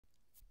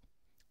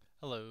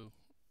Hello,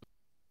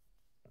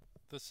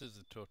 this is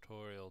a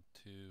tutorial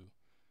to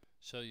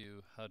show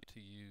you how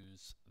to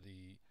use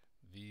the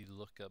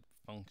vlookup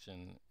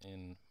function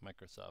in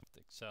Microsoft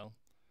Excel.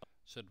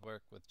 Should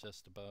work with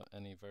just about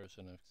any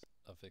version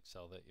of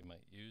Excel that you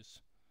might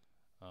use.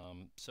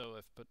 So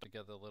I've put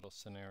together a little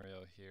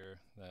scenario here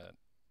that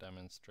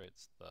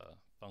demonstrates the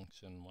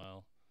function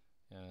well,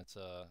 and it's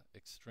a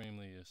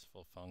extremely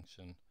useful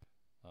function,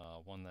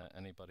 one that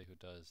anybody who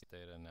does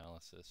data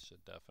analysis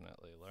should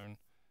definitely learn.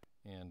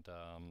 And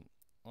a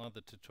lot of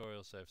the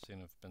tutorials I've seen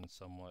have been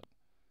somewhat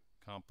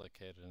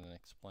complicated in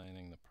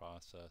explaining the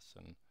process,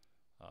 and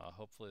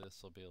hopefully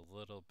this will be a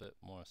little bit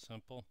more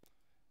simple.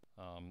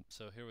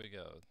 So here we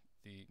go.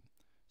 The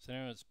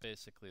scenario is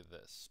basically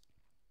this.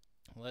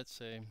 Let's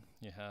say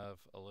you have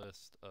a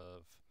list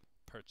of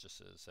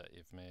purchases that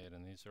you've made,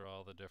 and these are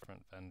all the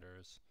different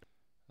vendors.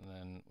 And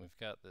then we've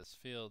got this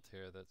field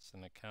here that's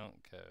an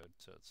account code,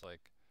 so it's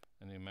like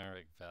a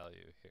numeric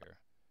value here.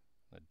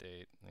 The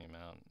date and the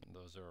amount,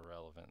 those are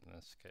irrelevant in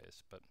this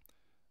case. But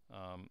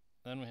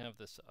then we have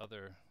this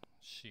other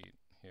sheet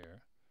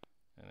here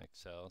in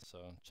Excel,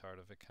 so chart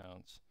of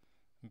accounts.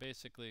 And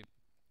basically,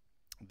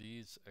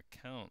 these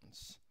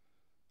accounts,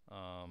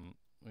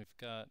 we've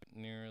got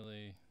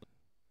nearly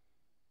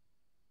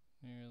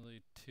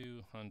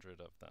 200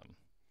 of them.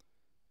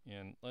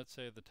 And let's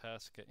say the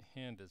task at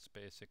hand is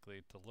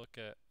basically to look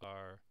at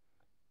our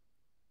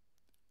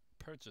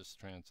purchase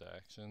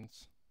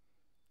transactions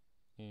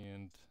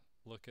and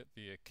look at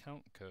the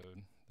account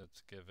code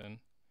that's given,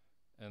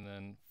 and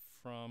then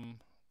from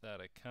that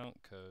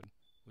account code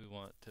we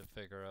want to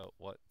figure out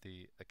what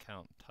the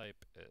account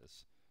type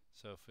is.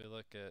 So if we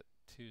look at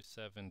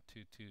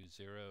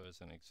 27220 as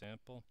an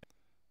example,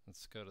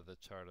 let's go to the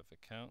chart of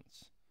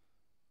accounts.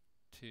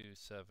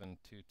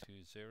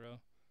 27220,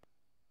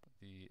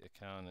 the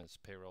account is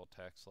payroll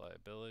tax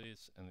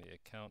liabilities and the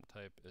account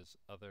type is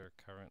other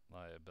current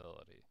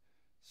liability.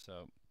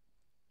 So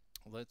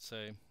let's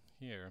say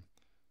here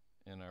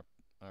in our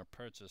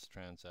purchase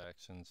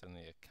transactions in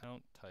the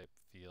account type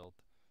field,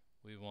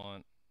 we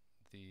want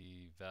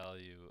the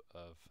value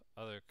of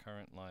other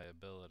current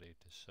liability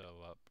to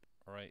show up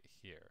right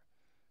here,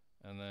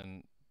 and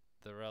then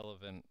the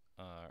relevant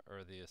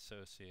or the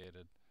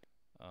associated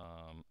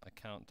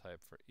account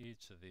type for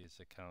each of these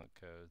account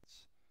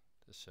codes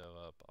to show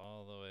up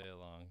all the way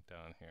along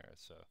down here.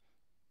 So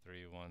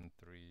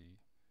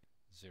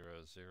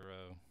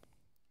 31300,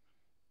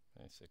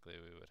 basically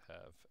we would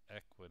have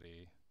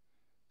equity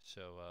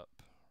show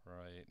up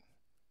right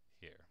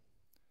here.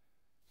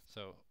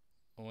 So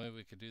a way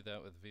we could do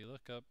that with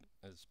vlookup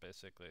is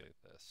basically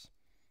this.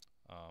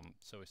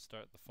 So we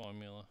start the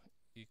formula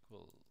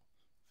equal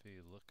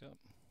vlookup,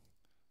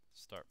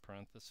 start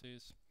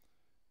parentheses,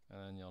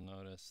 and then you'll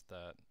notice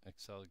that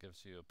Excel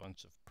gives you a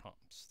bunch of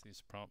prompts.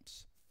 These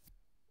prompts,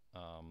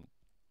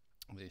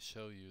 they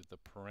show you the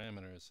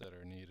parameters that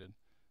are needed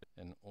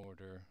in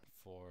order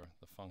for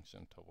the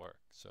function to work.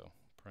 So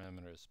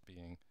parameters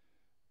being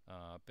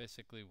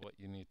basically what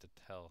you need to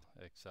tell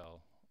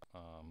Excel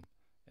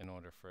in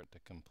order for it to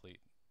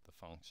complete the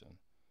function.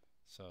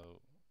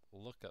 So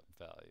lookup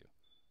value,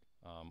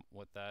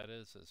 what that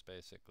is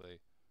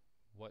basically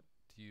what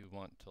do you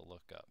want to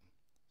look up.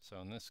 So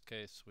in this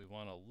case we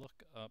want to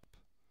look up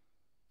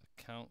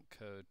account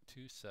code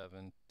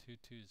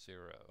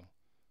 27220.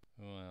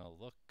 We want to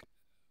look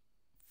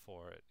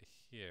for it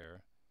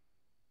here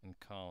in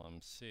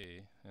column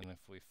C, and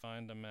if we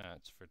find a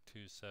match for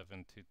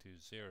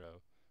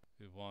 27220,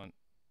 we want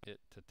it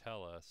to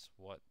tell us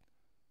what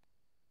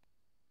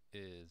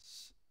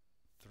is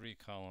 3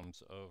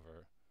 columns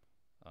over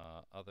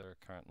other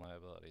current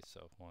liability.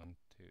 So 1,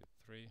 2,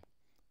 3,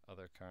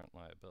 other current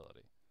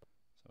liability. So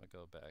we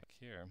go back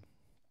here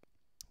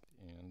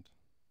and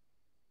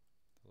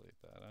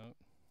delete that out.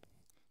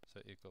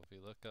 So equal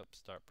vlookup,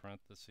 start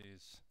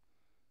parentheses,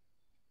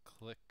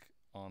 click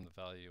on the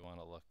value you want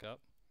to look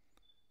up.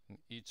 And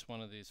each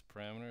one of these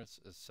parameters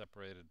is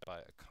separated by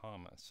a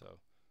comma. So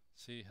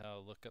see how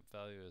lookup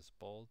value is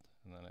bold,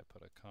 and then I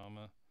put a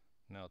comma.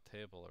 Now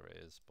table array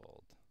is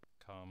bold,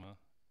 comma,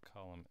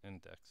 column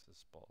index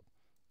is bold.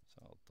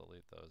 So I'll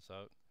delete those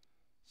out.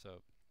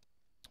 So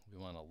we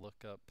want to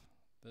look up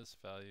this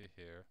value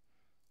here,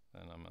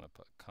 then I'm going to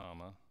put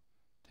comma,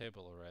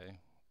 table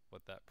array.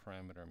 What that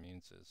parameter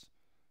means is,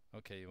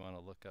 okay, you want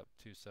to look up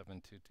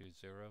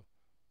 27220,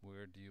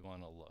 where do you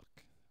want to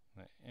look?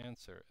 The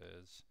answer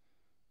is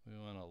we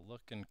want to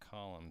look in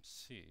column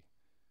C,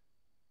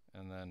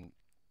 and then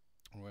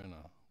we're going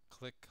to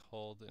click,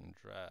 hold, and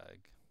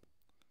drag,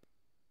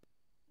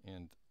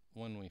 and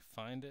when we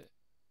find it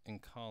in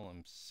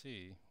column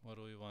C, what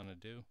do we want to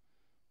do?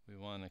 We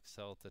want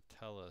Excel to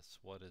tell us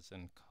what is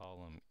in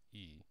column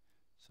E.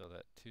 So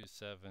that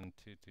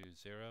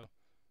 27220,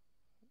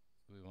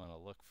 we want to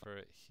look for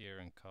it here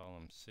in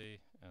column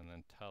C and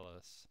then tell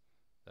us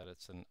that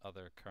it's an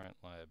other current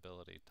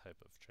liability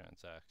type of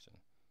transaction.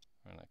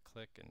 We're going to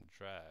click and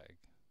drag,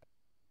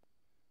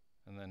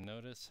 and then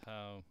notice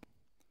how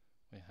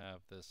we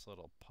have this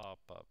little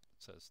pop-up that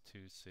says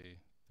 2C,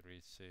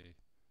 3C,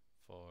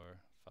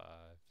 4, 5,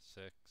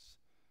 6.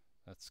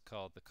 That's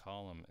called the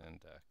column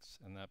index,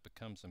 and that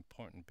becomes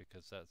important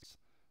because that's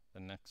the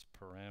next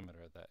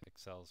parameter that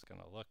Excel is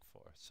going to look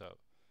for. So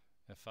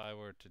if I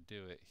were to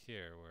do it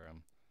here where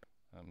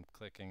I'm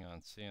clicking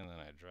on C and then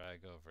I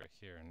drag over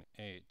here in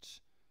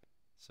H,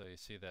 so you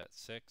see that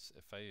 6,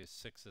 if I use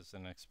 6 as the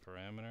next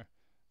parameter,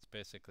 it's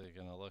basically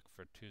going to look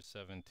for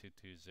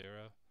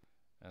 27220,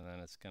 and then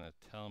it's going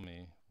to tell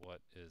me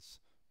what is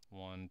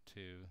 1,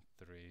 2,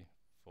 3,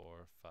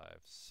 4, 5,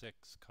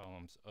 6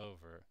 columns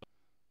over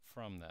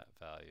from that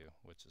value,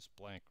 which is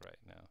blank right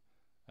now.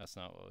 That's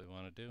not what we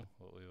want to do.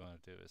 What we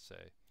want to do is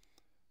say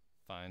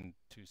find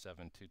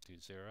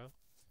 27220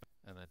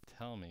 and then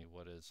tell me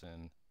what is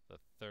in the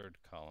third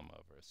column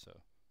over. So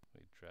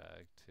we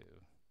drag to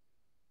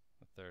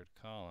the third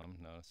column.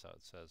 Notice how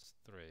it says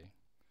 3.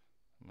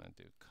 I'm going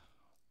to do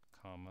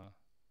comma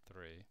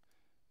 3,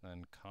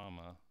 then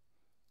comma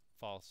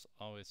false,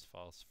 always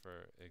false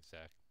for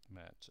exact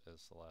match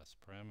as the last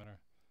parameter.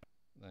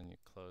 Then you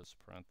close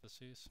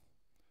parentheses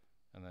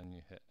and then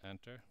you hit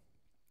enter.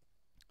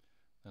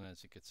 And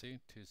as you can see,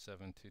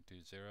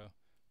 27220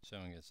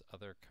 showing as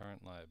other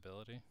current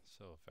liability.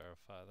 So we'll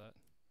verify that.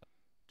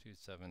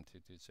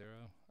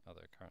 27220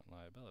 other current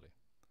liability.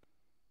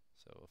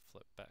 So we'll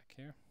flip back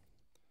here.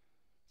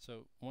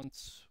 So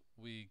once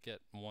we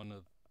get one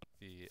of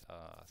the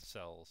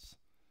cells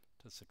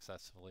to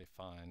successfully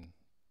find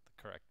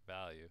the correct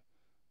value,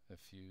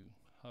 if you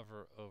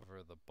hover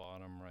over the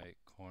bottom right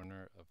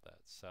corner of that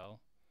cell,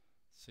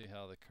 see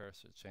how the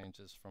cursor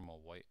changes from a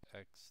white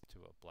X to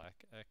a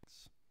black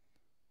X?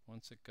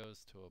 Once it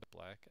goes to a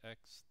black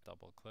X,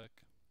 double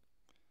click,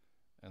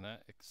 and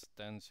that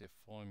extends your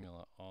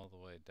formula all the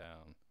way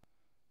down.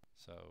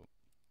 So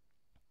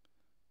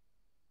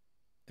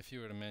if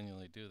you were to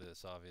manually do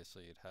this,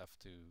 obviously you'd have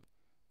to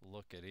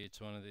look at each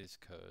one of these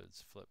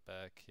codes, flip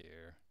back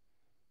here,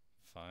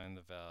 find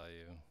the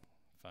value,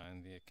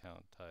 find the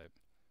account type,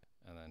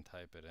 and then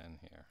type it in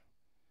here.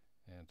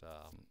 And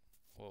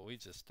what we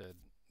just did,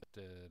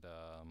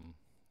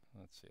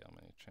 let's see how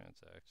many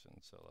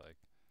transactions, so like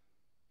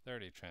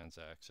 30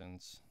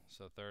 transactions,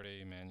 so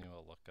 30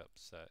 manual lookup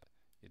set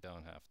you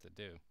don't have to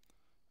do.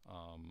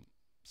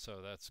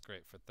 So that's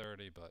great for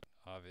 30, but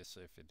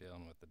obviously if you're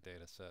dealing with a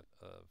data set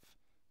of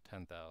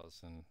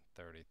 10,000,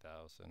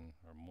 30,000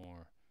 or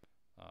more,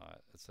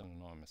 it's an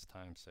enormous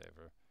time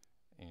saver.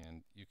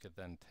 And you could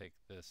then take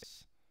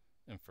this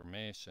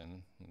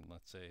information, and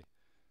let's say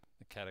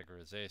the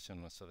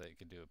categorization was so that you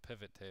could do a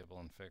pivot table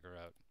and figure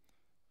out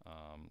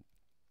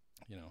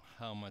you know,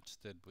 how much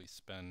did we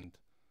spend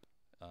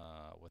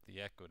with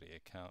the equity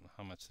account,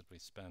 how much did we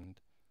spend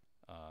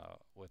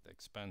with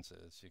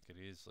expenses. You could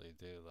easily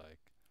do like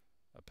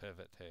a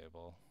pivot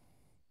table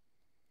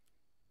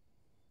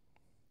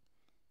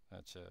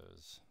that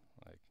shows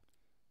like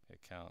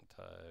account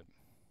type,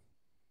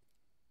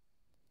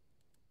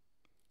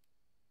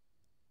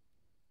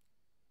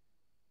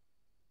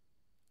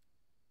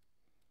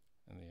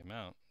 and the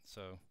amount.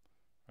 So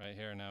right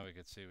here now we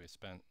could see we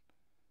spent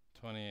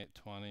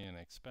 $28.20 in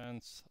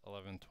expense,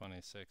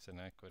 $11.26 in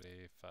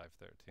equity,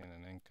 $5.13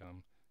 in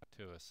income,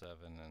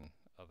 $207 in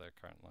other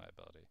current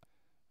liability.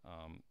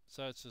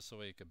 So it's just a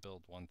way you could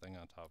build one thing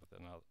on top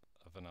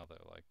of another,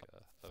 like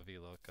a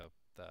vlookup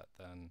that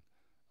then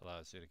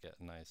allows you to get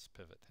a nice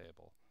pivot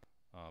table.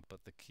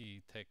 But the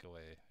key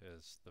takeaway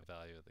is the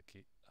value of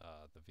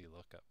the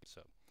vlookup.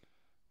 So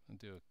I'll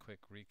do a quick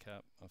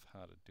recap of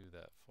how to do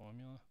that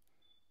formula.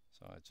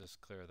 So I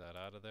just clear that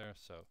out of there.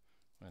 So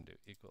I'm going to do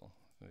equal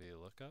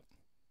vlookup,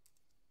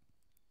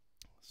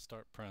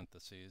 start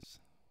parentheses,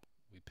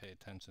 we pay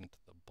attention to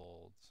the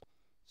bolds.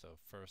 So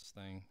first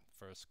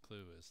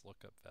clue is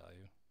lookup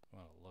value. We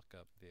want to look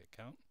up the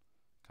account,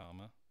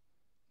 comma,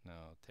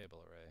 now table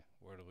array.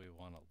 Where do we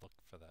want to look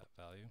for that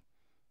value?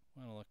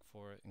 We want to look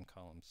for it in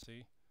column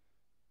C,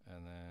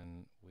 and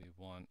then we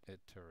want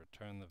it to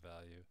return the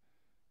value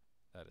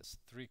that is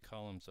 3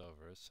 columns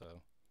over,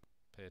 so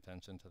pay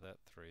attention to that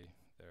 3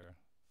 there,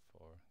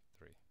 4,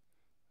 3,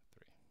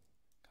 3,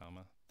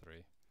 comma,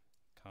 3,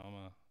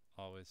 comma,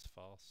 always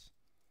false,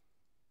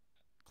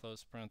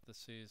 close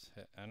parentheses,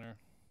 hit enter.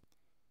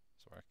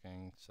 It's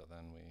working, so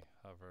then we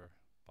hover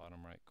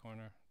bottom right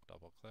corner,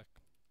 double click,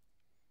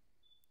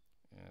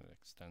 and it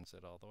extends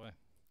it all the way.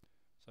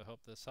 So I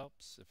hope this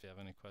helps. If you have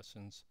any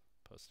questions,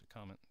 post a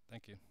comment.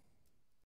 Thank you.